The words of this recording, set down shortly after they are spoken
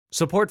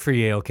Support for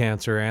Yale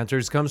Cancer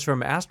Answers comes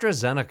from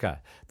AstraZeneca,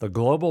 the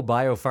global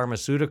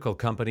biopharmaceutical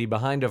company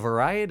behind a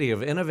variety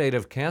of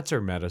innovative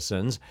cancer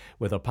medicines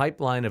with a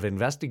pipeline of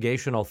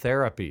investigational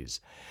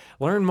therapies.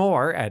 Learn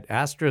more at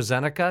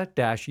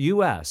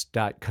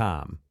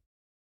AstraZeneca-US.com.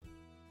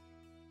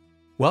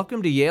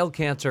 Welcome to Yale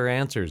Cancer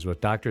Answers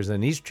with Drs.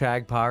 Anish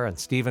Chagpar and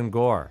Stephen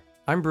Gore.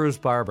 I'm Bruce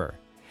Barber.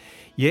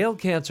 Yale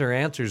Cancer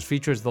Answers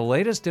features the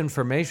latest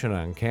information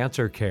on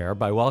cancer care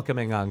by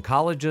welcoming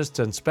oncologists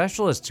and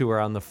specialists who are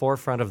on the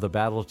forefront of the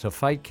battle to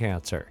fight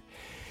cancer.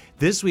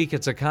 This week,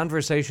 it's a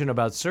conversation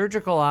about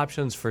surgical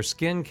options for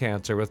skin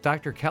cancer with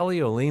Dr. Kelly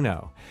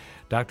Olino.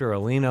 Dr.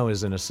 Olino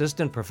is an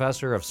assistant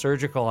professor of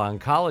surgical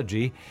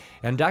oncology,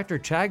 and Dr.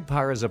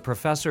 Chagpar is a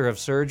professor of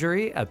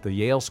surgery at the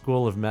Yale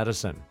School of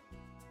Medicine.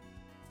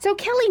 So,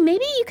 Kelly,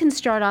 maybe you can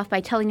start off by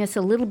telling us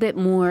a little bit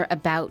more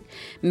about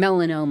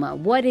melanoma,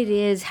 what it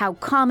is, how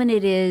common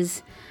it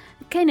is,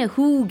 kind of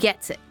who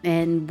gets it,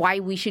 and why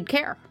we should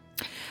care.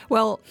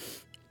 Well,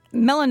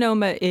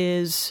 melanoma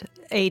is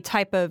a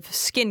type of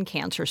skin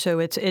cancer, so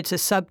it's a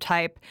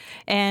subtype,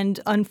 and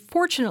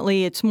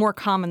unfortunately, it's more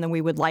common than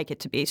we would like it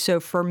to be. So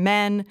for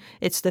men,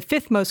 it's the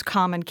fifth most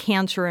common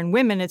cancer. In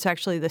women, it's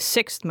actually the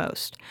sixth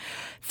most.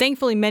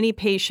 Thankfully, many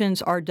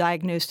patients are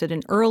diagnosed at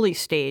an early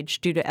stage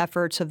due to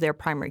efforts of their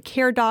primary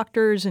care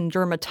doctors and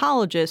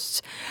dermatologists,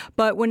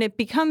 but when it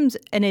becomes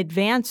an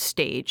advanced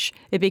stage,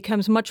 it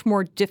becomes much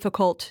more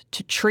difficult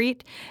to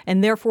treat,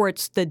 and therefore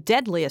it's the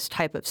deadliest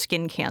type of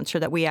skin cancer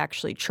that we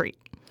actually treat.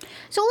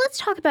 So let's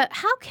talk about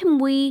how can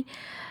we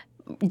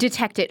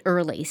detect it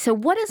early. So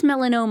what does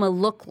melanoma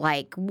look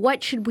like?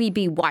 What should we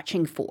be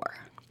watching for?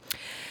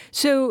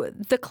 So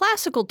the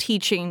classical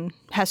teaching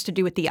has to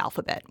do with the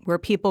alphabet, where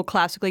people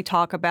classically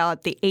talk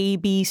about the A,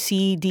 B,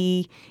 C,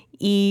 D,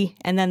 E,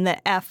 and then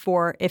the F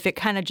for if it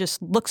kind of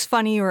just looks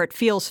funny or it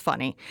feels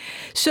funny.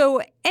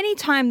 So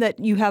anytime that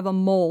you have a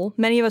mole,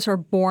 many of us are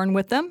born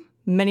with them.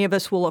 Many of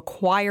us will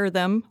acquire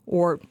them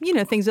or,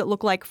 things that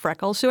look like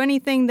freckles. So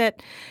anything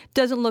that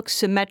doesn't look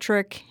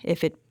symmetric,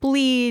 if it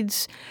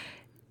bleeds,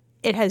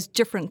 it has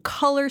different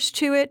colors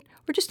to it,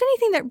 or just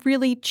anything that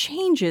really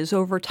changes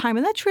over time.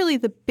 And that's really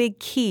the big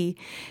key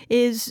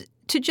is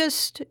to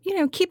just,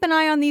 keep an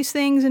eye on these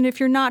things. And if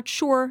you're not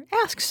sure,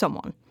 ask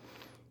someone.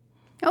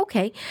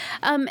 Okay.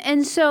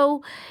 And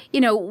so,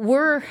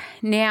 we're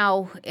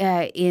now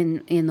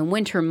in the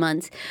winter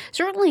months.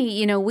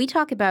 Certainly, we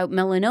talk about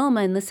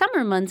melanoma in the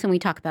summer months and we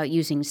talk about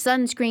using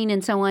sunscreen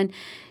and so on.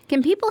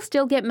 Can people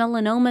still get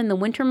melanoma in the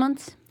winter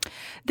months?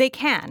 They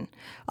can.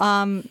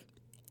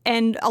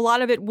 And a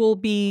lot of it will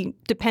be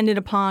dependent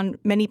upon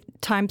many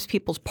times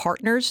people's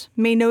partners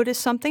may notice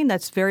something.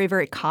 That's very,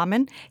 very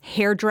common.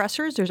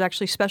 Hairdressers, there's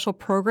actually special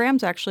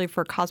programs actually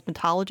for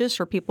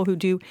cosmetologists or people who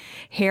do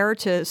hair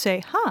to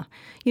say,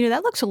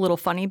 that looks a little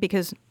funny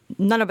because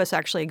none of us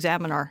actually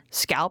examine our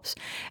scalps.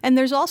 And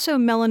there's also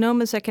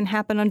melanomas that can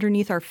happen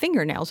underneath our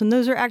fingernails. And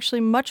those are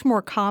actually much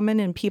more common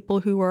in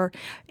people who are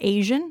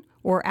Asian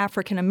or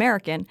African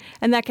American,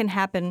 and that can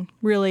happen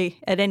really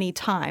at any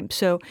time.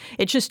 So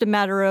it's just a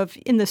matter of,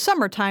 in the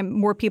summertime,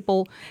 more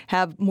people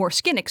have more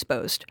skin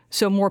exposed.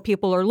 So more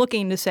people are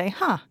looking to say,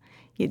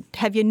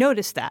 have you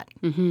noticed that?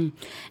 Mm-hmm.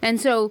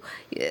 And so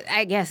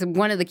I guess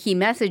one of the key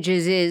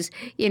messages is,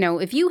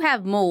 if you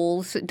have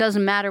moles, it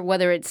doesn't matter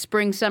whether it's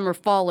spring, summer,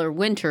 fall, or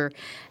winter,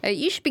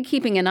 you should be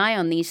keeping an eye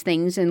on these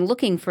things and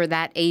looking for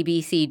that A,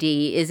 B, C,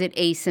 D. Is it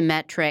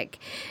asymmetric?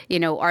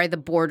 Are the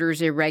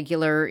borders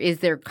irregular? Is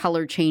there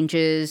color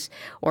changes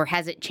or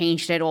has it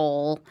changed at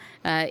all?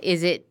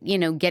 Is it,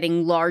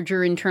 getting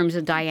larger in terms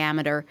of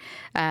diameter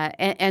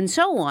and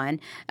so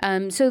on,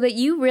 so that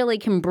you really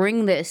can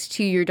bring this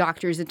to your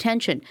doctor's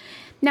attention.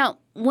 Now,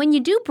 when you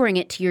do bring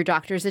it to your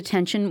doctor's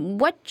attention,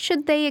 what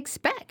should they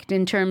expect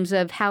in terms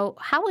of how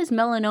is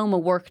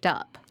melanoma worked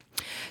up?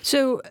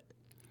 So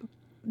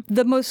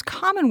the most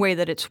common way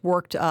that it's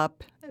worked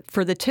up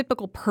for the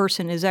typical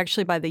person is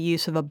actually by the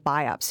use of a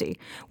biopsy,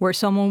 where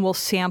someone will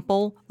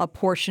sample a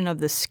portion of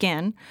the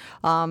skin.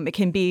 It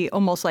can be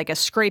almost like a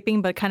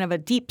scraping, but kind of a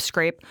deep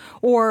scrape.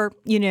 Or,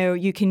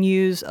 you can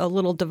use a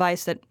little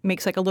device that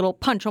makes like a little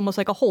punch, almost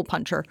like a hole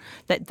puncher,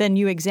 that then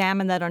you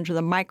examine that under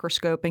the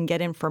microscope and get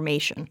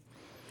information.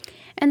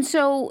 And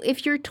so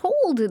if you're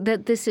told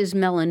that this is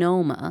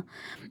melanoma,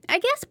 I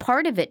guess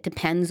part of it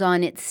depends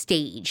on its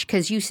stage,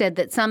 because you said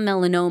that some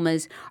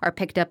melanomas are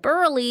picked up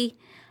early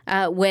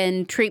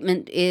when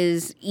treatment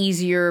is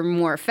easier,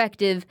 more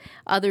effective.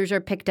 Others are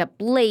picked up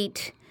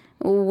late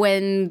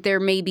when there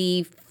may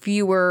be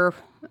fewer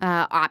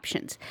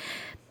options.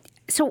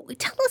 So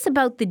tell us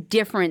about the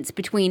difference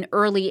between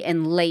early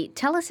and late.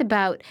 Tell us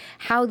about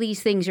how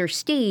these things are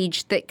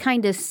staged that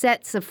kind of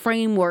sets a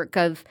framework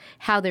of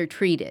how they're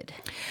treated.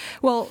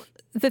 Well,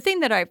 the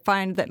thing that I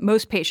find that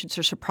most patients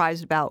are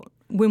surprised about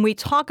when we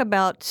talk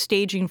about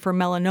staging for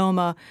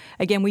melanoma,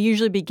 again, we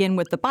usually begin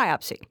with the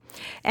biopsy.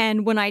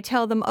 And when I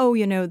tell them,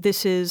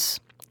 this is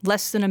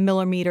less than a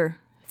millimeter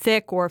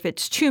thick, or if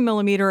it's 2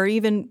 millimeter or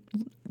even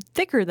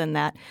thicker than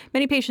that,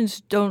 many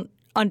patients don't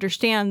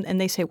understand and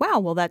they say, wow,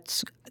 well,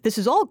 that's this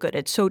is all good.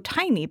 It's so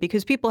tiny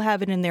because people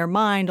have it in their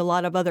mind. A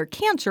lot of other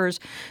cancers,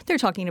 they're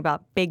talking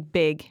about big,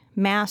 big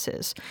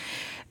masses.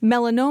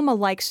 Melanoma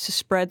likes to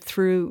spread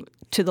through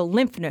to the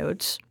lymph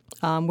nodes,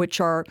 which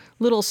are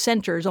little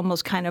centers,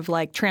 almost kind of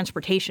like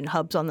transportation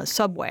hubs on the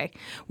subway,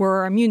 where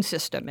our immune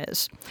system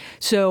is.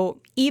 So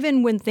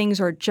even when things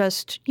are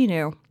just,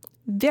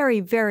 very,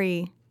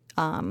 very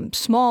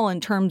small in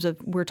terms of,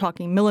 we're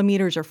talking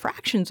millimeters or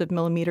fractions of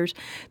millimeters,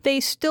 they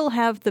still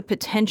have the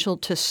potential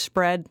to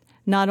spread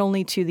not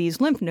only to these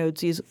lymph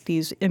nodes,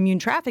 these immune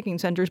trafficking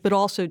centers, but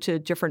also to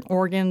different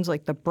organs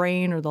like the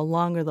brain or the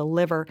lung or the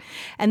liver.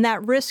 And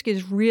that risk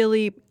is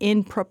really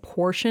in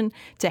proportion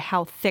to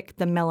how thick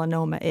the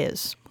melanoma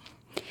is.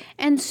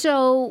 And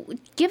so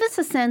give us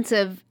a sense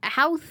of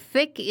how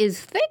thick is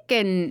thick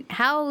and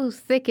how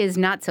thick is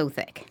not so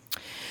thick.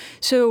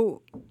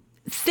 So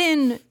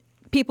thin,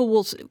 people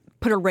will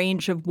put a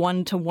range of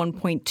 1 to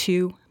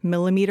 1.2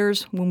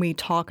 millimeters when we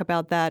talk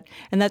about that.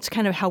 And that's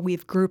kind of how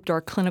we've grouped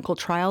our clinical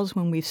trials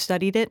when we've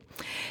studied it.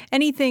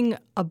 Anything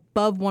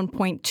above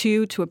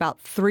 1.2 to about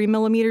 3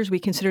 millimeters, we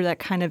consider that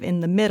kind of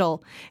in the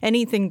middle.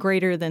 Anything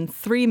greater than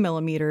 3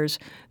 millimeters,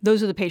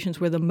 those are the patients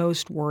we're the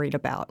most worried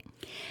about.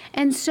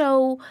 And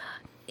so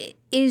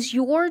is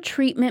your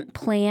treatment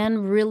plan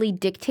really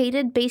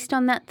dictated based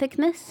on that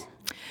thickness?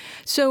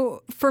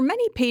 So for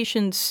many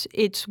patients,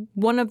 it's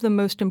one of the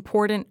most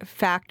important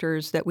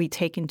factors that we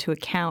take into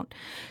account.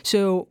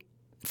 So,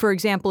 for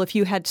example, if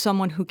you had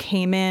someone who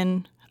came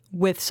in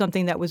with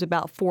something that was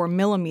about 4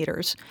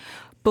 millimeters,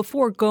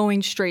 before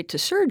going straight to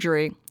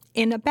surgery,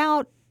 in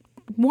about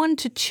 1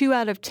 to 2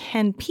 out of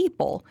 10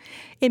 people,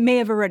 it may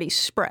have already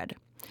spread.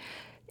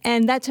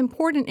 And that's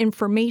important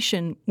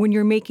information when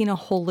you're making a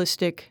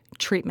holistic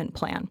treatment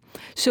plan.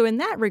 So in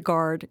that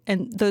regard,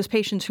 and those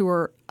patients who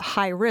are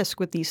high risk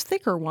with these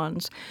thicker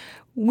ones,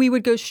 we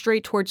would go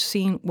straight towards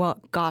seeing, well,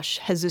 gosh,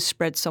 has this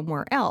spread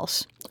somewhere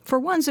else? For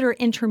ones that are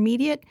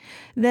intermediate,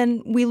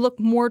 then we look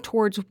more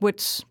towards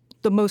what's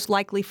the most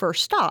likely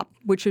first stop,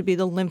 which would be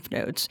the lymph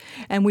nodes.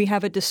 And we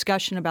have a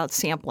discussion about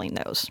sampling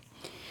those.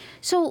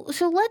 So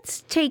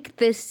let's take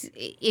this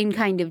in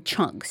kind of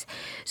chunks.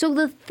 So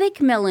the thick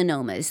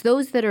melanomas,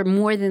 those that are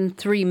more than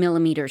 3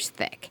 millimeters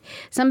thick.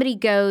 Somebody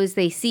goes,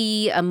 they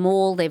see a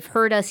mole, they've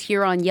heard us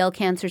here on Yale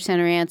Cancer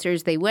Center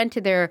Answers, they went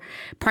to their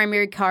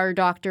primary care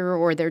doctor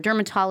or their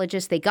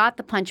dermatologist, they got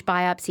the punch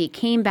biopsy, it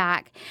came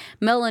back,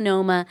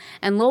 melanoma,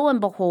 and lo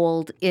and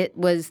behold, it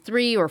was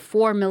 3 or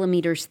 4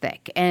 millimeters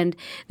thick. And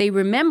they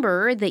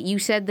remember that you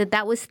said that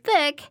that was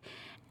thick,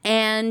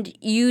 and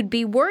you'd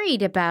be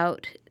worried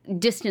about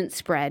distant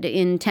spread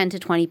in 10 to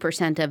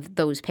 20% of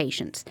those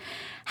patients.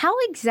 How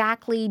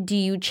exactly do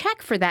you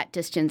check for that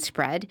distant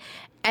spread?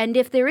 And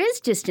if there is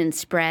distant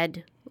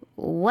spread,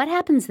 what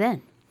happens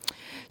then?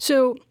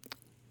 So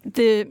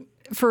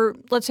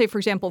let's say, for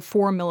example,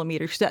 4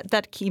 millimeters,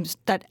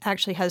 that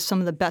actually has some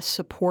of the best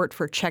support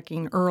for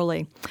checking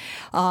early.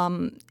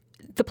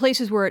 The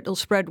places where it'll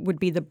spread would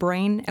be the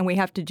brain, and we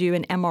have to do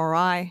an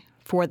MRI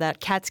for that.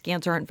 CAT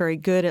scans aren't very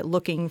good at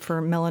looking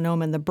for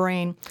melanoma in the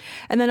brain.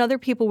 And then other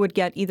people would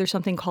get either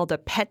something called a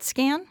PET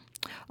scan,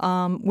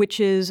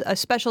 which is a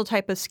special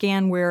type of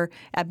scan where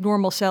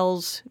abnormal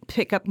cells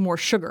pick up more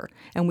sugar,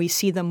 and we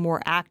see them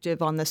more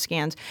active on the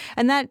scans.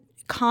 And that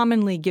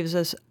commonly gives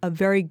us a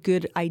very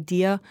good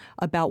idea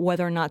about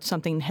whether or not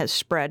something has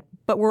spread.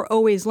 But we're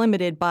always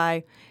limited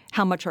by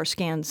how much our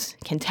scans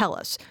can tell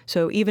us.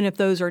 So even if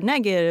those are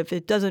negative,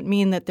 it doesn't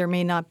mean that there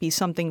may not be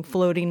something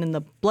floating in the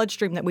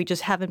bloodstream that we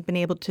just haven't been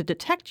able to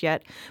detect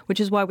yet,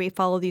 which is why we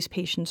follow these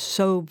patients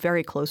so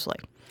very closely.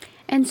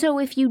 And so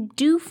if you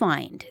do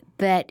find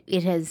that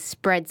it has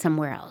spread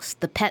somewhere else,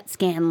 the PET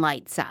scan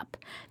lights up,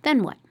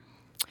 then what?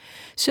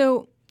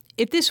 So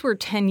if this were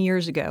 10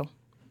 years ago,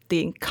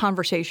 the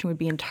conversation would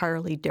be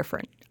entirely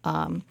different.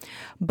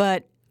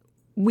 But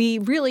we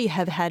really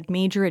have had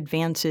major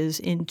advances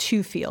in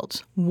 2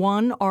 fields.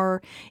 One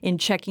are in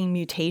checking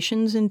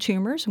mutations in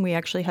tumors, and we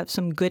actually have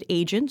some good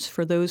agents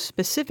for those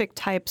specific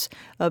types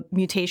of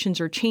mutations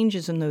or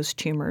changes in those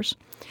tumors.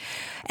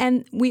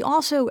 And we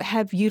also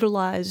have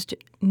utilized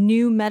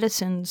new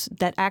medicines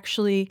that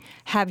actually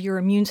have your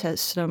immune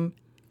system,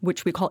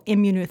 which we call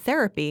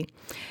immunotherapy.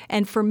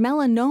 And for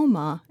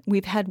melanoma,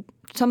 we've had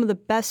some of the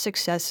best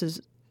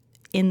successes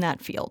in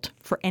that field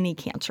for any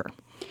cancer.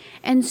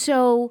 And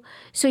so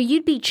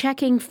you'd be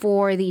checking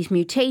for these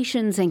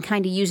mutations and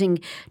kind of using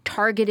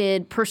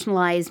targeted,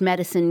 personalized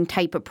medicine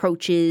type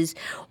approaches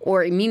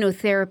or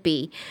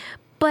immunotherapy.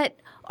 But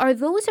are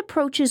those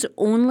approaches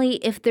only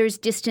if there's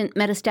distant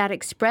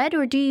metastatic spread,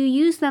 or do you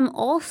use them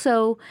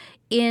also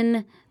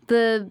in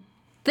the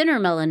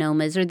thinner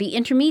melanomas or the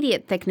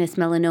intermediate thickness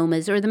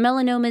melanomas or the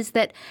melanomas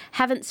that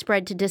haven't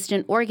spread to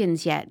distant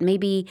organs yet,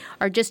 maybe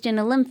are just in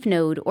a lymph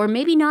node or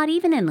maybe not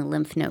even in a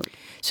lymph node?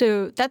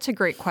 So that's a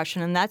great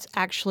question, and that's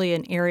actually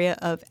an area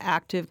of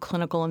active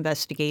clinical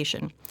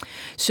investigation.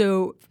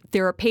 So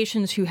there are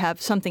patients who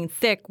have something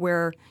thick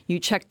where you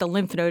check the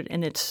lymph node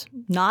and it's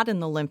not in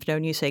the lymph node,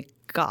 and you say,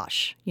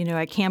 gosh,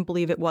 I can't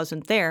believe it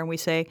wasn't there. And we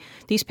say,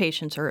 these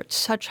patients are at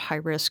such high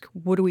risk.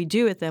 What do we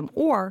do with them?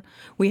 Or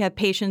we have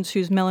patients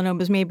whose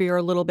melanomas maybe are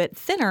a little bit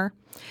thinner,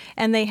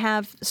 and they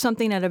have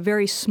something at a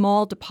very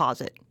small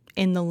deposit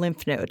in the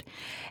lymph node.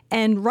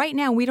 And right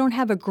now, we don't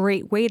have a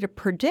great way to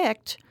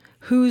predict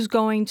who's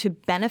going to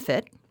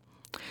benefit.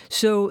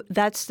 So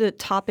that's the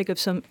topic of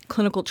some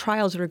clinical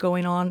trials that are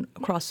going on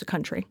across the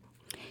country.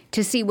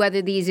 To see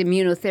whether these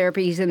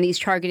immunotherapies and these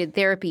targeted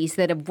therapies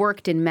that have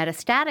worked in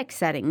metastatic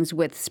settings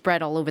with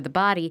spread all over the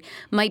body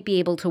might be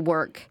able to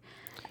work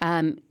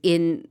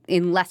in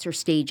lesser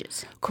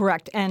stages.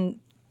 Correct. And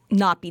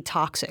not be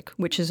toxic,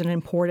 which is an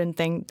important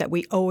thing that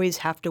we always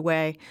have to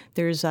weigh.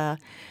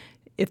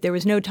 If there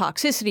was no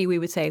toxicity, we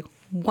would say,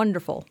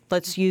 wonderful,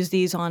 let's use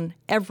these on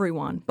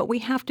everyone. But we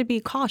have to be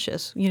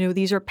cautious.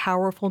 These are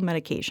powerful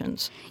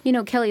medications.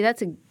 Kelly,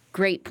 that's a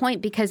great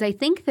point, because I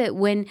think that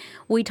when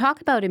we talk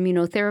about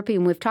immunotherapy,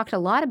 and we've talked a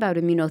lot about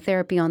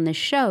immunotherapy on this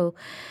show,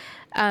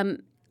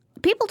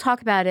 people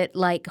talk about it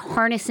like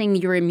harnessing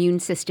your immune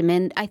system.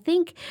 And I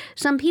think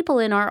some people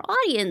in our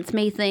audience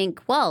may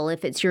think, well,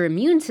 if it's your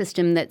immune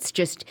system that's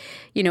just,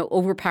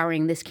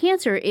 overpowering this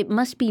cancer, it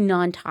must be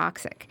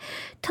non-toxic.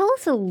 Tell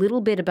us a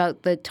little bit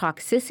about the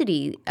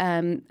toxicity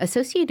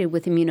associated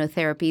with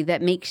immunotherapy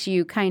that makes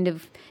you kind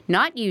of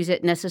not use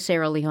it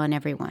necessarily on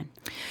everyone.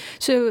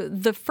 So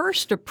the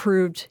first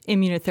approved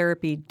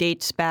immunotherapy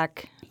dates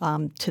back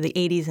to the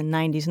 80s and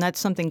 90s, and that's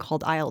something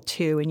called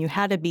IL-2, and you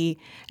had to be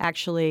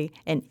actually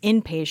an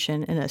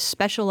inpatient in a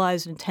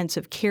specialized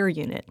intensive care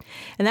unit.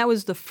 And that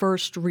was the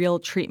first real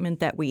treatment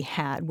that we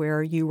had,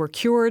 where you were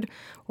cured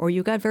or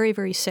you got very,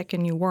 very sick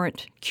and you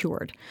weren't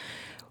cured.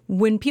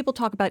 When people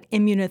talk about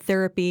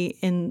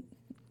immunotherapy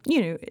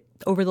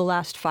over the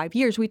last 5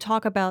 years, we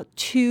talk about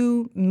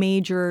two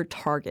major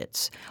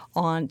targets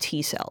on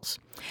T cells.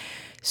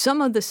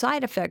 Some of the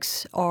side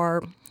effects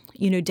are,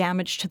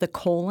 damage to the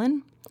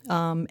colon.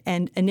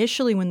 And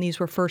initially, when these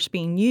were first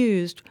being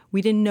used,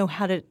 we didn't know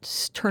how to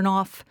turn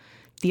off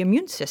the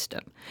immune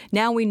system.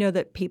 Now we know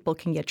that people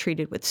can get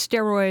treated with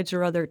steroids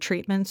or other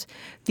treatments.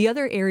 The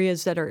other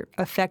areas that are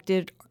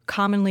affected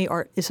commonly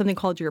is something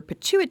called your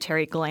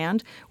pituitary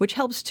gland, which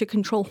helps to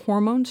control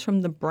hormones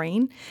from the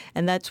brain.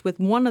 And that's with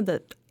one of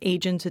the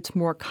agents, it's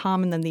more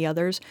common than the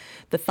others.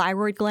 The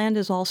thyroid gland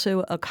is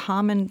also a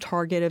common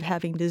target of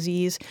having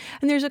disease.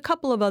 And there's a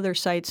couple of other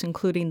sites,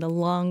 including the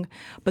lung,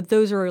 but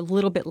those are a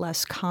little bit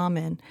less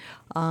common.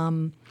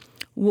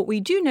 What we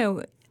do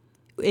know,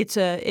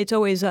 it's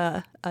always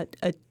a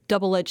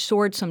double-edged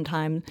sword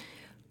sometimes.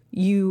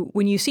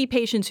 When you see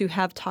patients who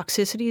have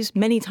toxicities,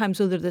 many times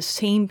those are the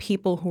same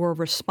people who are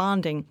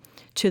responding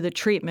to the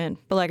treatment.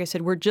 But like I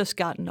said, we're just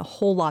gotten a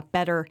whole lot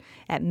better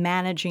at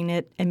managing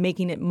it and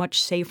making it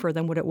much safer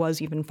than what it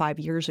was even 5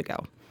 years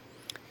ago.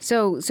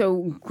 So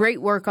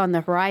great work on the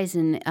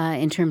horizon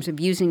in terms of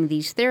using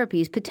these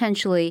therapies,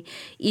 potentially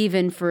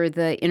even for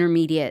the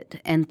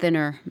intermediate and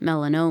thinner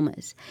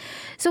melanomas.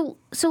 So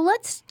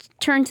let's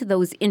turn to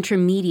those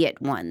intermediate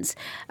ones.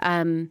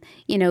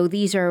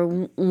 These are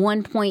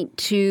 1.2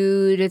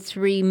 to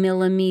 3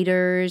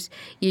 millimeters.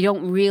 You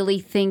don't really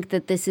think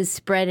that this is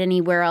spread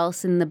anywhere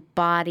else in the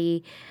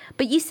body.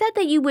 But you said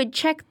that you would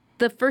check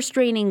the first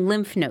draining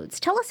lymph nodes.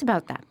 Tell us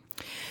about that.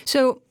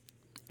 So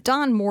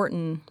Don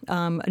Morton,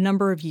 a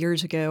number of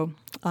years ago,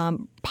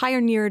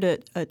 pioneered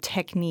a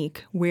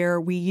technique where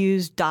we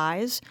use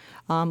dyes,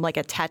 like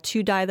a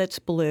tattoo dye that's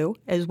blue,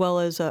 as well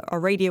as a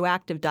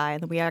radioactive dye.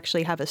 And then we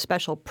actually have a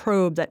special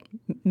probe that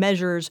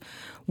measures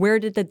where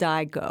did the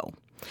dye go.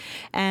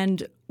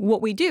 And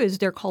what we do is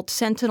they're called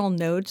sentinel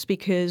nodes,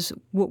 because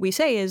what we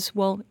say is,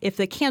 well, if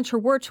the cancer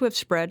were to have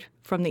spread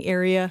from the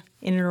area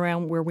in and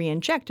around where we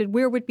injected,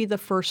 where would be the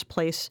first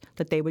place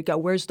that they would go?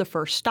 Where's the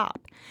first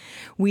stop?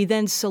 We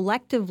then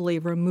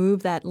selectively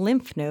remove that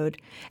lymph node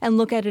and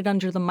look at it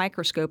under the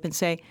microscope and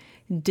say,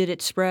 did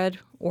it spread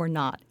or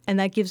not? And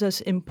that gives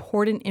us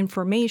important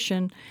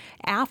information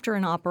after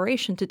an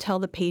operation to tell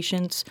the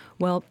patients,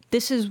 well,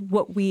 this is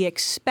what we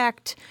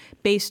expect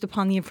based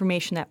upon the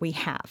information that we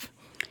have.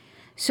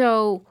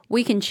 So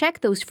we can check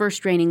those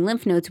first draining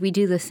lymph nodes. We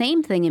do the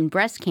same thing in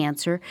breast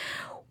cancer.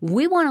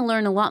 We want to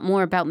learn a lot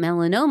more about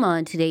melanoma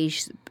on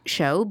today's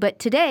show, but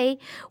today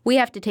we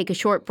have to take a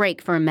short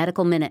break for a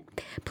medical minute.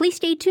 Please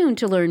stay tuned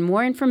to learn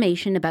more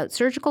information about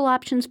surgical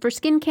options for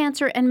skin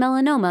cancer and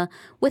melanoma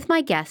with my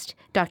guest,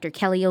 Dr.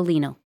 Kelly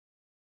Olino.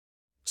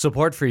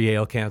 Support for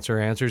Yale Cancer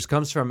Answers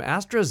comes from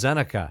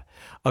AstraZeneca,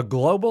 a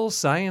global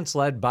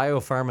science-led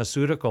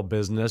biopharmaceutical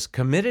business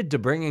committed to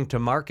bringing to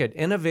market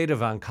innovative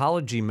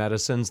oncology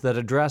medicines that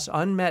address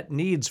unmet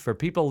needs for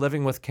people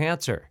living with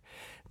cancer.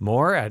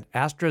 More at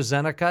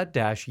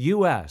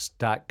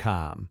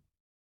AstraZeneca-US.com.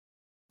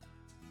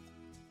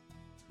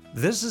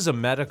 This is a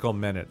medical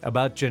minute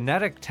about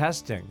genetic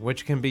testing,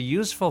 which can be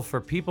useful for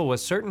people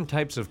with certain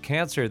types of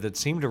cancer that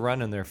seem to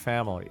run in their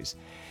families.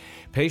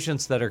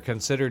 Patients that are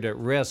considered at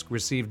risk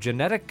receive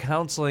genetic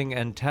counseling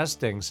and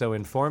testing so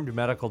informed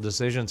medical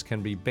decisions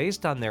can be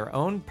based on their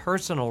own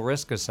personal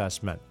risk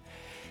assessment.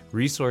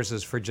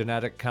 Resources for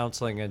genetic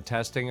counseling and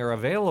testing are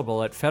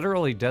available at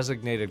federally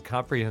designated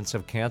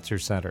comprehensive cancer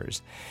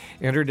centers.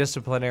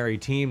 Interdisciplinary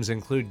teams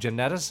include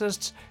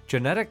geneticists,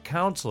 genetic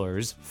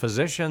counselors,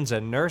 physicians,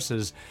 and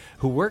nurses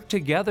who work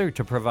together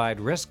to provide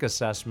risk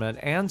assessment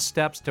and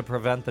steps to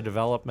prevent the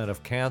development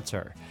of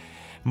cancer.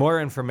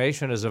 More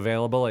information is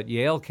available at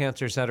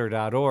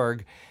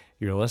yalecancercenter.org.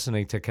 You're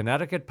listening to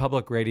Connecticut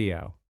Public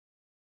Radio.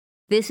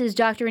 This is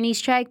Dr.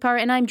 Anees Chagpar,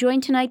 and I'm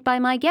joined tonight by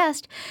my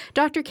guest,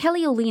 Dr.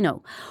 Kelly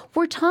Olino.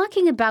 We're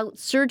talking about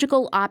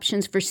surgical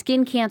options for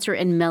skin cancer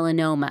and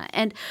melanoma.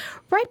 And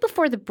right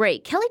before the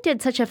break, Kelly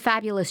did such a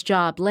fabulous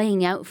job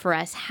laying out for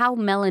us how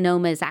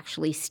melanoma is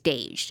actually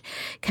staged.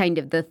 Kind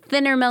of the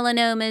thinner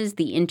melanomas,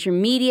 the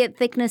intermediate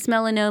thickness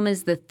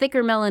melanomas, the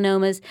thicker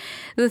melanomas.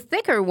 The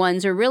thicker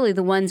ones are really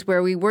the ones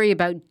where we worry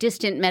about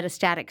distant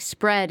metastatic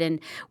spread and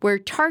where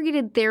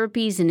targeted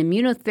therapies and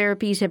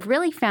immunotherapies have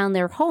really found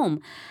their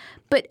home.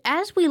 But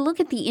as we look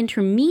at the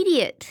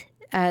intermediate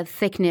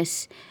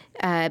thickness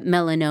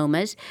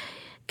melanomas,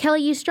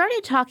 Kelly, you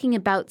started talking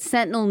about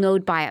sentinel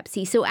node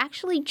biopsy, so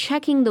actually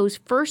checking those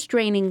first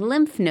draining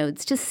lymph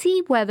nodes to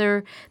see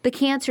whether the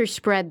cancer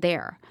spread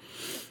there.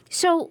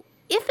 So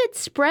if it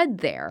spread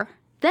there,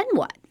 then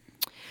what?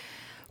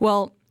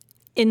 Well,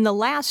 in the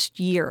last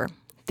year,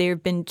 there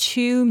have been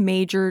two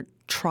major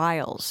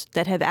trials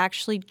that have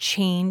actually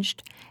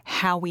changed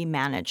how we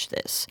manage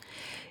this.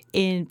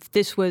 If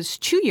this was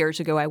 2 years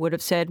ago, I would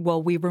have said, well,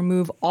 we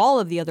remove all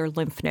of the other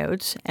lymph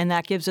nodes, and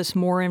that gives us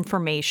more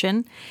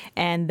information,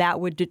 and that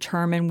would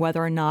determine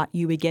whether or not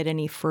you would get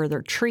any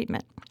further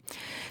treatment.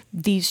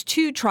 These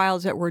two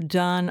trials that were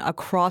done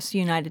across the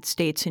United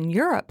States and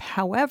Europe,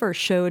 however,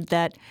 showed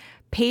that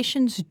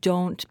patients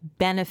don't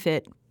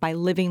benefit by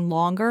living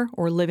longer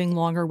or living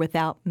longer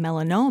without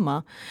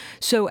melanoma.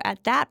 So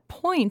at that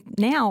point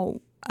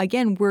now,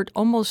 again, we're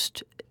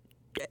almost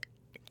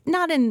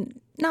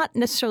not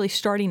necessarily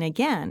starting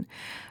again,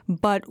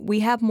 but we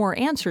have more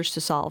answers to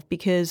solve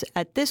because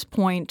at this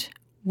point,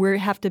 we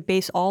have to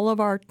base all of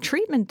our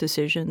treatment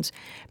decisions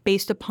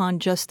based upon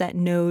just that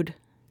node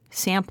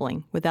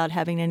sampling without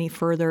having any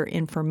further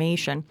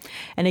information.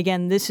 And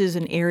again, this is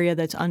an area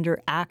that's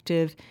under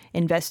active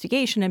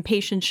investigation, and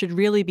patients should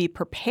really be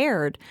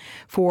prepared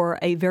for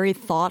a very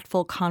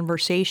thoughtful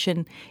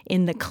conversation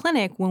in the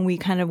clinic when we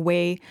kind of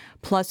weigh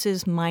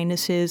pluses,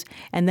 minuses,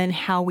 and then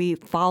how we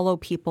follow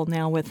people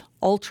now with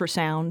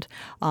ultrasound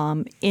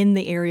in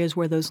the areas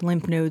where those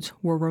lymph nodes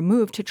were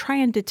removed to try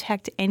and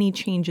detect any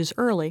changes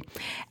early.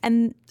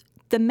 And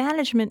the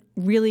management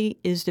really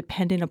is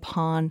dependent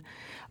upon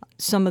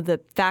some of the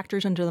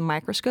factors under the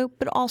microscope,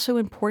 but also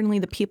importantly,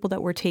 the people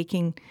that we're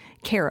taking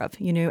care of.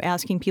 You know,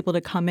 asking people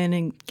to come in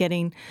and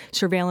getting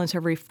surveillance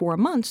every 4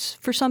 months.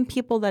 For some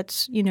people,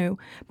 that's,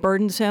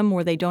 burdensome,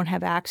 or they don't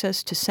have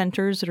access to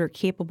centers that are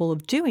capable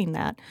of doing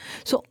that.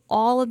 So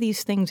all of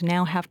these things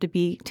now have to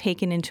be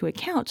taken into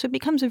account. So it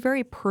becomes a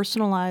very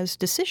personalized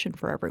decision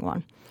for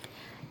everyone.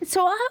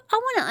 So I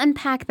want to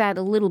unpack that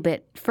a little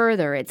bit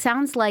further. It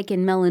sounds like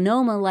in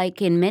melanoma,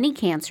 like in many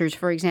cancers,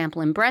 for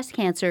example, in breast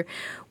cancer,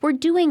 we're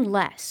doing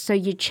less. So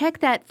you check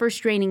that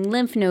first draining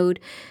lymph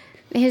node.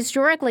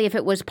 Historically, if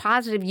it was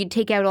positive, you'd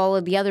take out all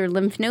of the other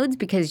lymph nodes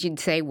because you'd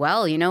say,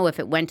 well, if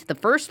it went to the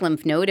first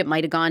lymph node, it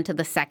might have gone to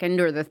the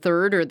second or the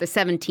third or the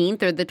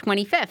 17th or the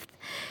 25th.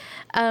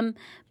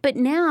 But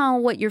now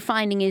what you're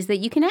finding is that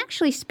you can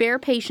actually spare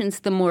patients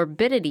the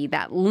morbidity,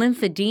 that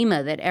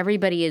lymphedema that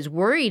everybody is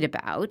worried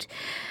about,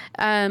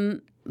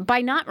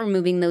 by not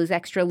removing those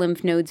extra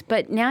lymph nodes.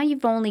 But now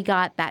you've only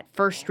got that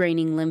first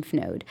draining lymph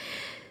node.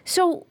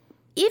 So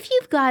if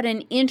you've got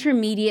an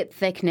intermediate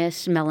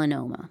thickness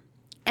melanoma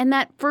and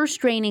that first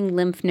draining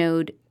lymph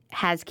node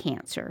has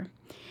cancer,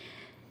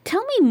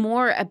 tell me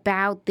more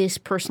about this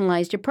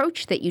personalized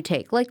approach that you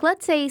take. Like,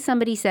 let's say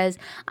somebody says,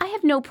 I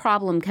have no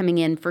problem coming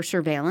in for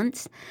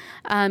surveillance.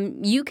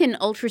 You can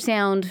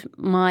ultrasound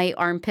my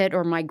armpit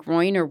or my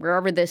groin or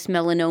wherever this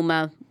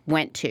melanoma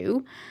went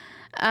to.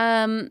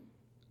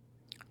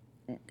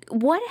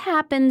 What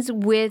happens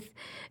with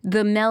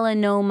the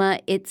melanoma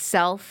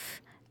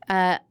itself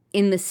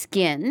in the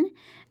skin?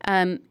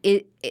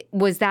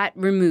 Was that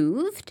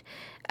removed?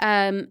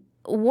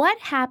 What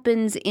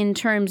happens in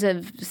terms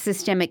of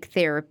systemic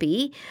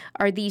therapy?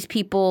 Are these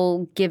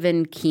people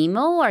given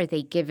chemo? Are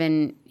they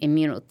given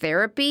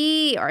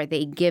immunotherapy? Are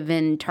they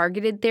given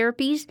targeted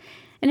therapies?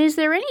 And is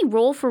there any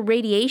role for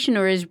radiation,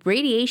 or is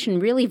radiation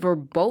really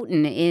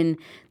verboten in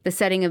the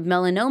setting of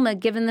melanoma,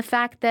 given the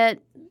fact that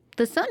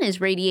the sun is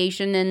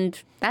radiation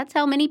and that's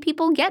how many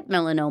people get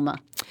melanoma?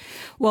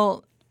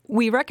 Well,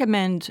 we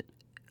recommend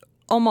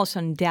almost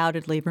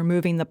undoubtedly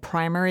removing the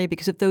primary,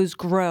 because if those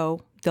grow,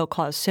 they'll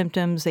cause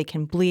symptoms, they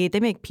can bleed, they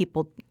make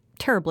people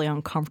terribly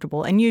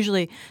uncomfortable. And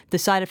usually the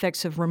side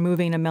effects of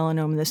removing a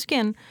melanoma in the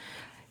skin,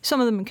 some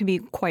of them can be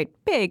quite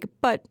big,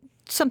 but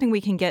something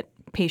we can get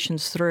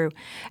patients through.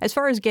 As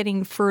far as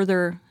getting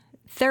further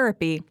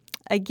therapy,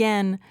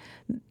 again,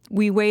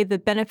 we weigh the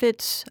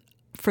benefits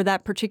for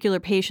that particular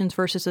patient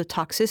versus the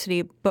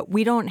toxicity, but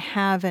we don't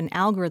have an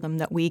algorithm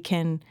that we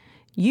can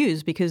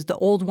use because the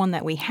old one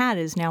that we had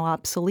is now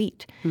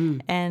obsolete.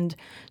 And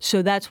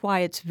so that's why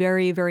it's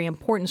very, very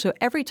important. So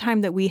every time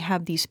that we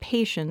have these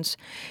patients,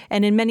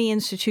 and in many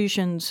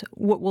institutions,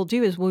 what we'll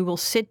do is we will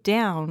sit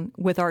down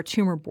with our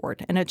tumor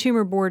board. And a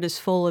tumor board is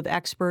full of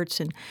experts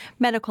in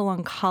medical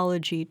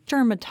oncology,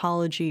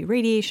 dermatology,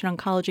 radiation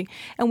oncology,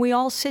 and we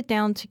all sit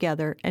down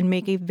together and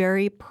make a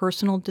very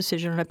personal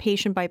decision on a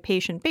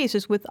patient-by-patient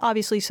basis with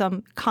obviously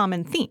some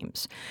common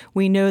themes.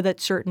 We know that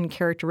certain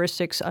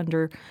characteristics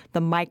under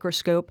the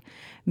microscope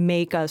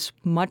make us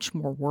much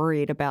more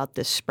worried about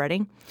this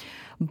spreading.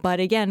 But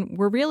again,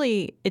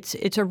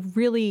 it's a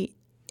really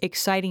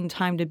exciting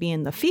time to be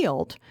in the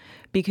field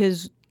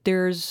because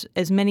there's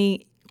as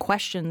many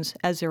questions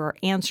as there are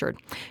answered.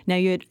 Now,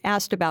 you had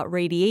asked about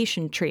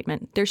radiation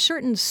treatment. There's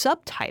certain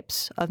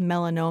subtypes of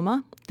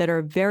melanoma that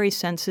are very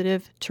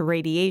sensitive to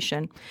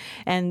radiation.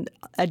 And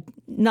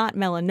not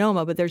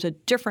melanoma, but there's a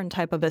different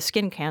type of a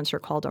skin cancer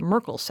called a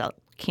Merkel cell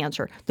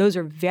cancer. Those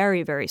are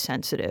very, very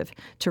sensitive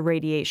to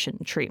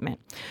radiation treatment.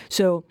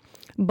 So,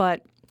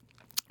 but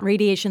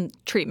radiation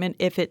treatment,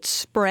 if it's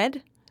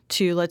spread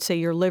to, let's say,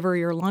 your liver,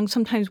 your lungs,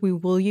 sometimes we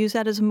will use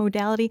that as a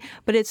modality,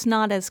 but it's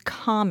not as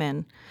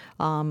common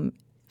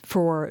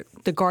for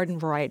the garden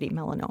variety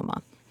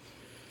melanoma.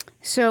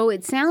 So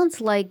it sounds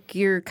like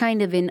you're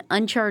kind of in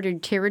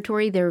uncharted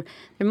territory. There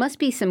must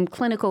be some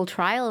clinical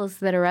trials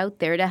that are out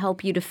there to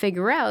help you to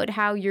figure out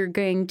how you're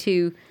going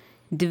to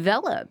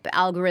develop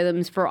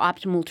algorithms for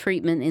optimal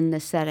treatment in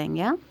this setting,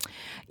 yeah?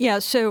 Yeah,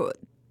 so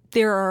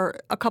there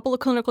are a couple of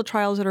clinical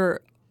trials that are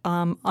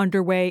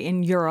underway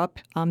in Europe.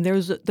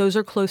 Those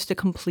are close to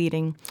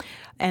completing,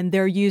 and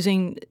they're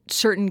using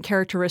certain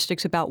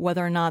characteristics about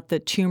whether or not the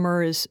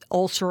tumor is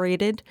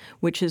ulcerated,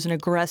 which is an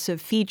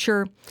aggressive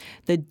feature,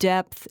 the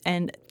depth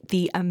and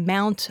the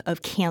amount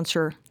of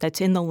cancer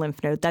that's in the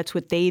lymph node. That's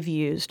what they've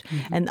used.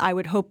 And I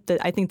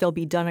think they'll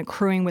be done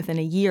accruing within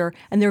a year.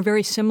 And there are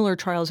very similar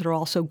trials that are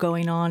also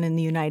going on in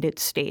the United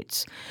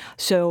States.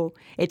 So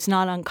it's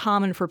not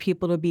uncommon for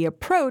people to be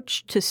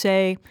approached to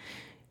say,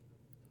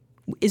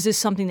 is this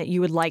something that you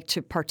would like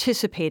to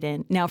participate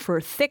in? Now, for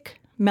thick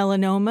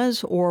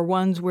melanomas or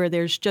ones where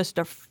there's just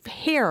a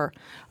hair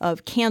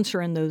of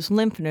cancer in those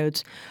lymph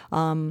nodes,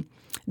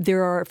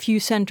 there are a few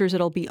centers that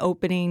will be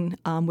opening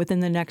within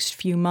the next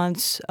few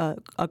months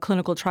a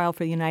clinical trial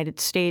for the United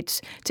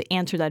States to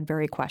answer that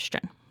very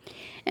question.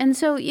 And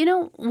so,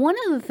 one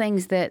of the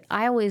things that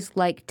I always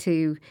like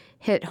to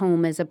hit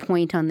home as a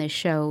point on this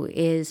show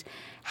is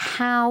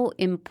how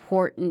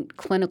important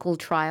clinical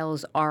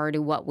trials are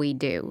to what we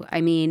do.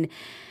 I mean,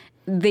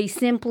 they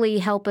simply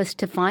help us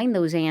to find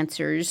those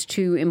answers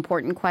to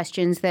important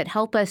questions that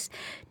help us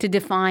to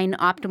define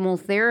optimal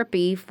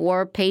therapy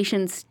for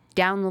patients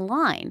down the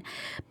line.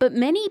 But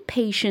many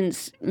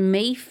patients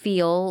may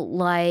feel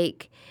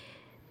like,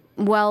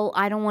 well,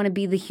 I don't want to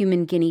be the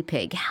human guinea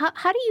pig. How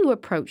do you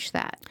approach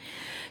that?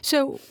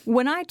 So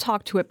when I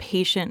talk to a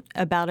patient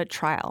about a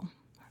trial,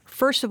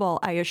 first of all,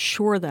 I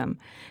assure them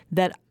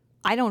that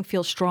I don't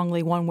feel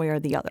strongly one way or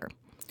the other,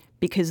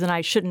 because then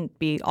I shouldn't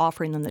be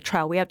offering them the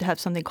trial. We have to have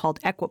something called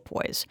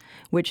equipoise,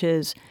 which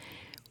is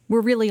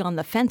we're really on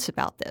the fence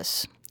about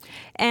this.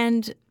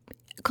 And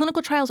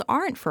clinical trials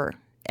aren't for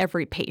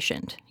every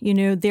patient.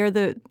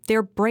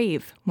 They're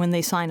brave when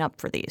they sign up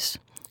for these.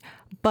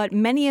 But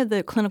many of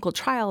the clinical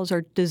trials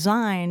are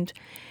designed,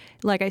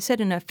 like I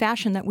said, in a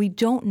fashion that we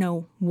don't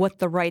know what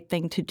the right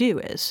thing to do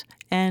is.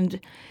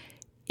 And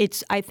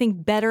it's, I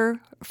think, better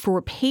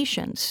for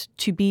patients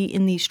to be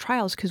in these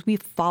trials because we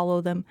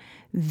follow them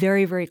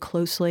very, very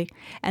closely.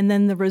 And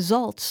then the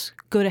results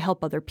go to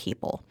help other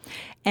people.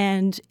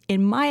 And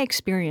in my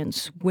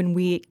experience, when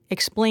we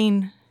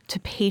explain to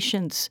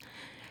patients,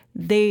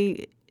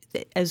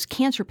 as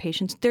cancer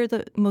patients, they're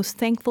the most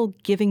thankful,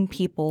 giving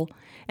people.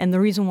 And the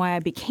reason why I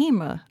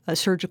became a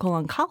surgical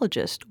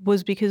oncologist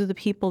was because of the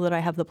people that I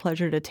have the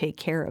pleasure to take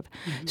care of.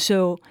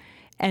 So,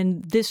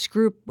 and this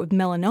group with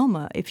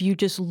melanoma, if you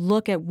just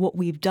look at what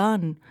we've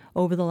done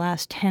over the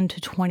last 10 to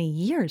 20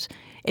 years,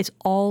 it's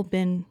all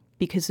been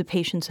because the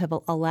patients have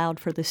allowed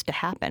for this to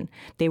happen.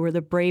 They were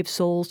the brave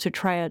souls to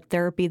try a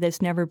therapy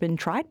that's never been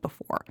tried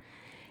before.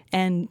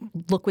 And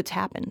look what's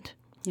happened.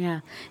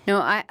 Yeah. No,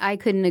 I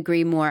couldn't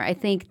agree more. I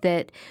think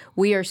that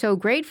we are so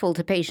grateful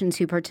to patients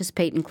who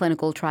participate in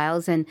clinical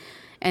trials, and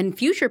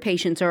future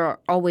patients are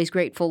always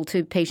grateful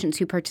to patients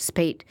who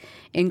participate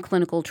in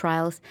clinical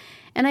trials.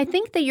 And I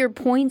think that your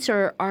points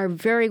are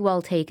very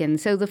well taken.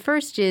 So the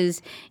first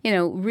is,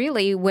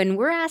 really when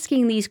we're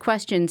asking these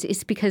questions,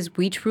 it's because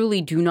we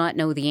truly do not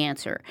know the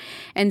answer.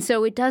 And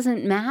so it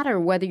doesn't matter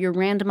whether you're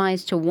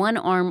randomized to one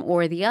arm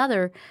or the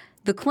other.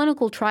 The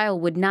clinical trial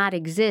would not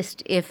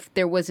exist if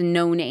there was a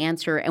known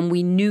answer and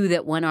we knew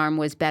that one arm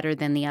was better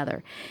than the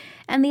other.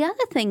 And the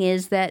other thing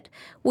is that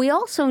we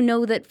also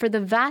know that for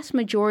the vast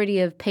majority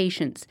of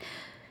patients,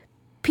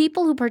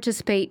 people who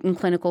participate in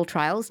clinical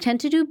trials tend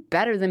to do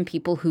better than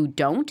people who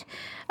don't,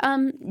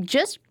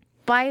 just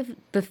by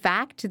the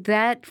fact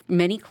that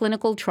many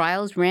clinical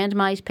trials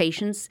randomize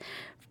patients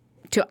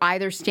to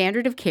either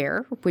standard of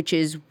care, which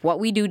is what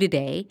we do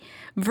today,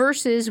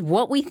 versus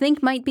what we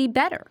think might be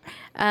better.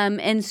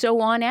 And so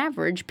on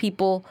average,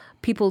 people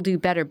do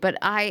better. But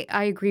I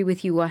agree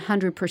with you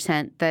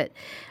 100% that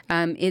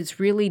it's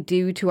really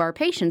due to our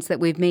patients that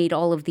we've made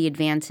all of the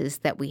advances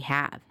that we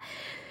have.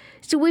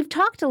 So we've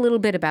talked a little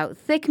bit about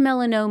thick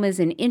melanomas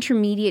and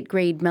intermediate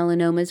grade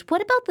melanomas.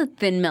 What about the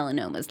thin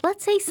melanomas?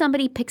 Let's say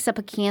somebody picks up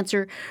a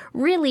cancer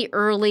really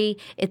early.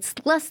 It's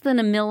less than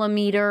a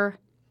millimeter.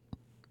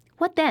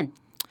 What then?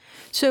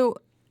 So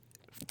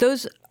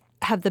those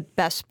have the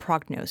best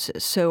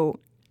prognosis. So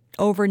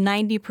over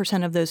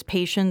 90% of those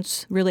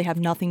patients really have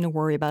nothing to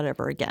worry about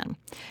ever again.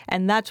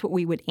 And that's what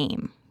we would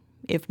aim.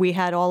 If we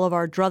had all of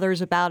our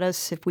druthers about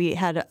us, if we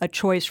had a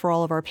choice for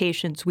all of our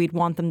patients, we'd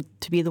want them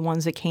to be the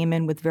ones that came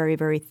in with very,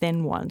 very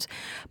thin ones.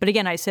 But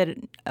again, I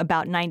said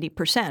about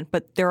 90%,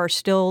 but there are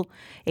still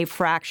a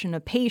fraction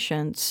of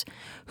patients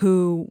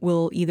who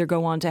will either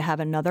go on to have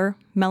another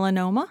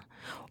melanoma,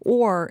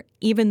 or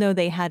even though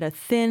they had a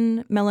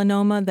thin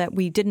melanoma that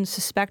we didn't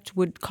suspect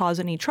would cause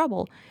any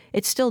trouble,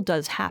 it still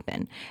does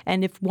happen.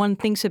 And if one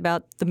thinks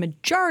about the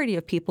majority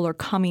of people are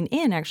coming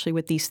in actually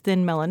with these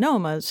thin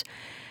melanomas,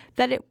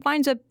 that it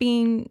winds up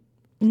being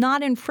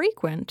not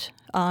infrequent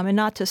and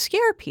not to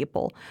scare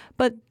people.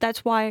 But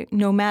that's why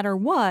no matter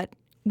what,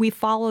 we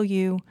follow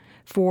you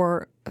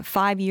for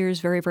 5 years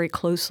very, very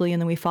closely,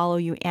 and then we follow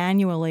you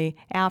annually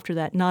after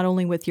that, not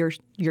only with your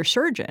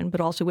surgeon,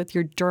 but also with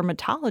your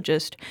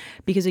dermatologist,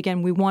 because,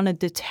 again, we want to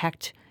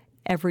detect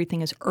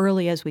everything as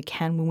early as we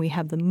can when we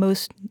have the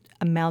most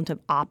amount of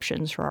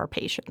options for our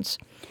patients.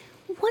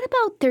 What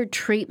about their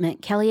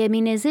treatment, Kelly? I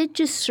mean, is it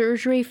just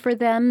surgery for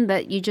them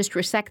that you just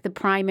resect the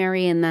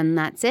primary and then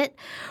that's it?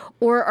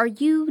 Or are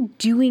you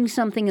doing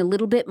something a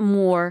little bit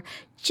more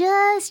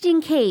just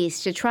in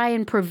case to try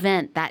and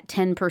prevent that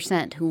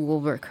 10% who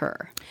will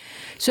recur?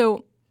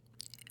 So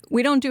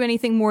we don't do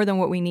anything more than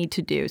what we need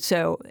to do.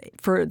 So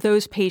for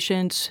those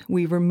patients,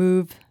 we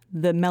remove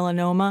the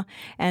melanoma,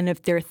 and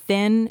if they're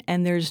thin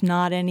and there's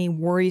not any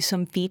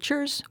worrisome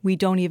features, we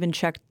don't even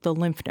check the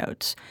lymph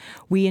nodes.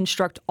 We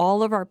instruct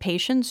all of our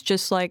patients,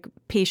 just like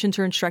patients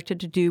are instructed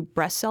to do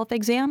breast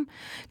self-exam,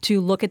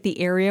 to look at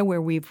the area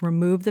where we've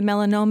removed the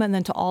melanoma and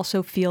then to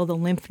also feel the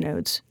lymph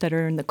nodes that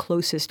are in the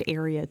closest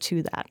area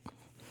to that.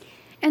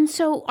 And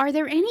so are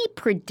there any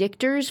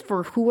predictors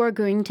for who are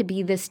going to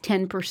be this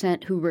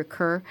 10% who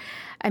recur?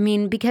 I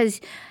mean, because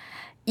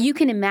you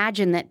can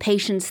imagine that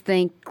patients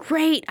think,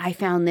 great, I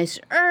found this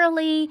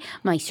early,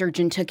 my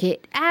surgeon took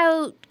it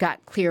out,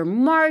 got clear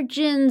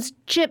margins,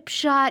 chip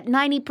shot,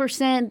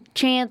 90%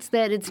 chance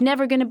that it's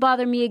never going to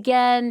bother me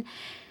again.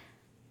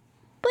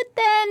 But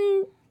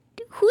then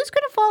who's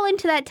going to fall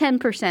into that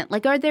 10%?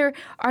 Like, are there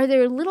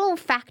little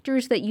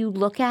factors that you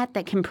look at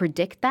that can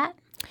predict that?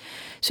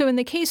 So in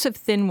the case of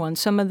thin ones,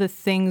 some of the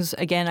things,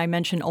 again, I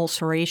mentioned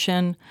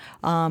ulceration.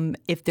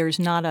 If there's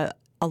not a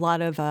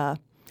lot of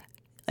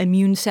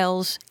immune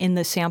cells in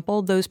the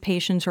sample, those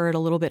patients are at a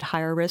little bit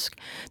higher risk.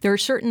 There are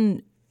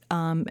certain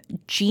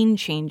gene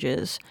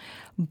changes,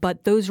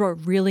 but those are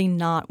really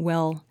not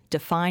well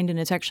defined, and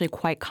it's actually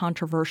quite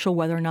controversial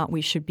whether or not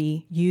we should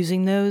be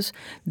using those.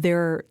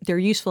 They're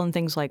useful in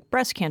things like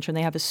breast cancer, and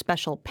they have a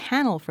special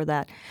panel for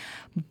that.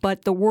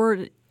 But the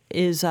word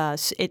is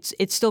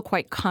it's still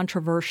quite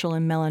controversial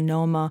in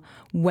melanoma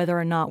whether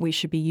or not we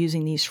should be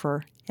using these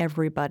for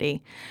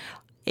everybody.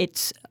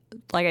 It's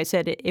like I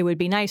said, it would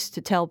be nice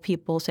to tell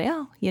people, say,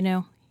 oh,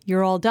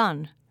 you're all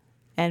done.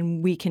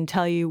 And we can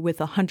tell you with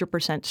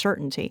 100%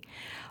 certainty.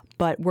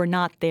 But we're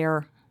not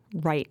there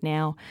right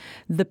now.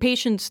 The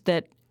patients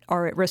that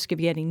are at risk of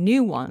getting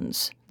new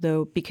ones,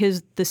 though,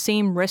 because the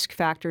same risk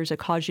factors that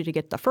caused you to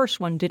get the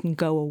first one didn't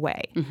go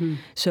away. Mm-hmm.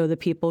 So the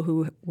people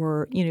who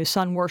were,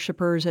 sun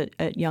worshipers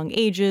at young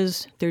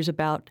ages, there's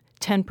about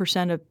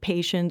 10% of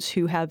patients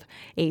who have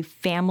a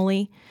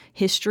family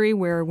history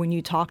where when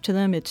you talk to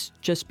them, it's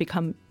just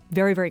become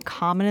very, very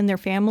common in their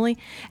family.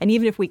 And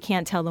even if we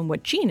can't tell them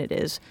what gene it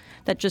is,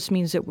 that just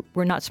means that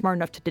we're not smart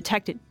enough to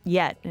detect it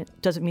yet. It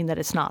doesn't mean that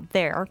it's not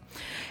there.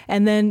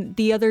 And then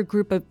the other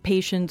group of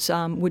patients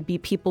would be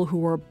people who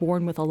were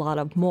born with a lot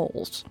of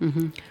moles.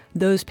 Mm-hmm.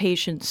 Those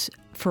patients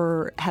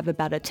have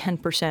about a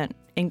 10%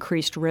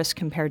 increased risk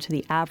compared to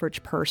the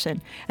average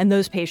person. And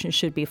those patients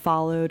should be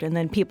followed. And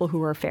then people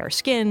who are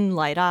fair-skinned,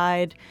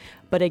 light-eyed.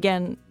 But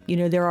again,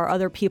 there are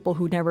other people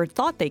who never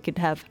thought they could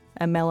have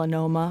a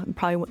melanoma.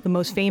 Probably the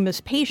most famous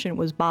patient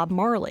was Bob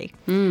Marley.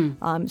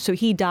 So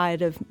he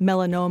died of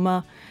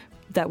melanoma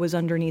that was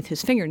underneath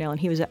his fingernail, and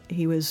he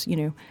was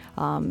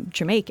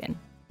Jamaican.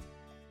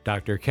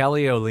 Dr.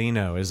 Kelly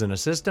Olino is an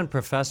assistant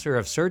professor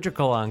of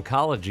surgical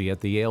oncology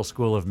at the Yale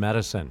School of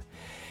Medicine.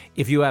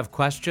 If you have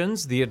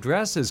questions, the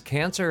address is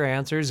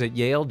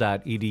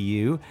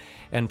canceranswers@yale.edu,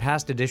 and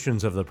past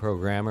editions of the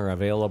program are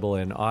available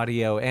in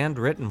audio and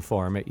written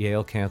form at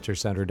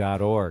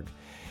yalecancercenter.org.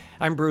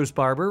 I'm Bruce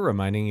Barber,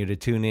 reminding you to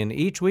tune in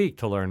each week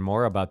to learn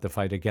more about the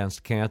fight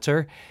against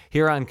cancer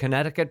here on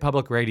Connecticut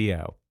Public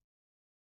Radio.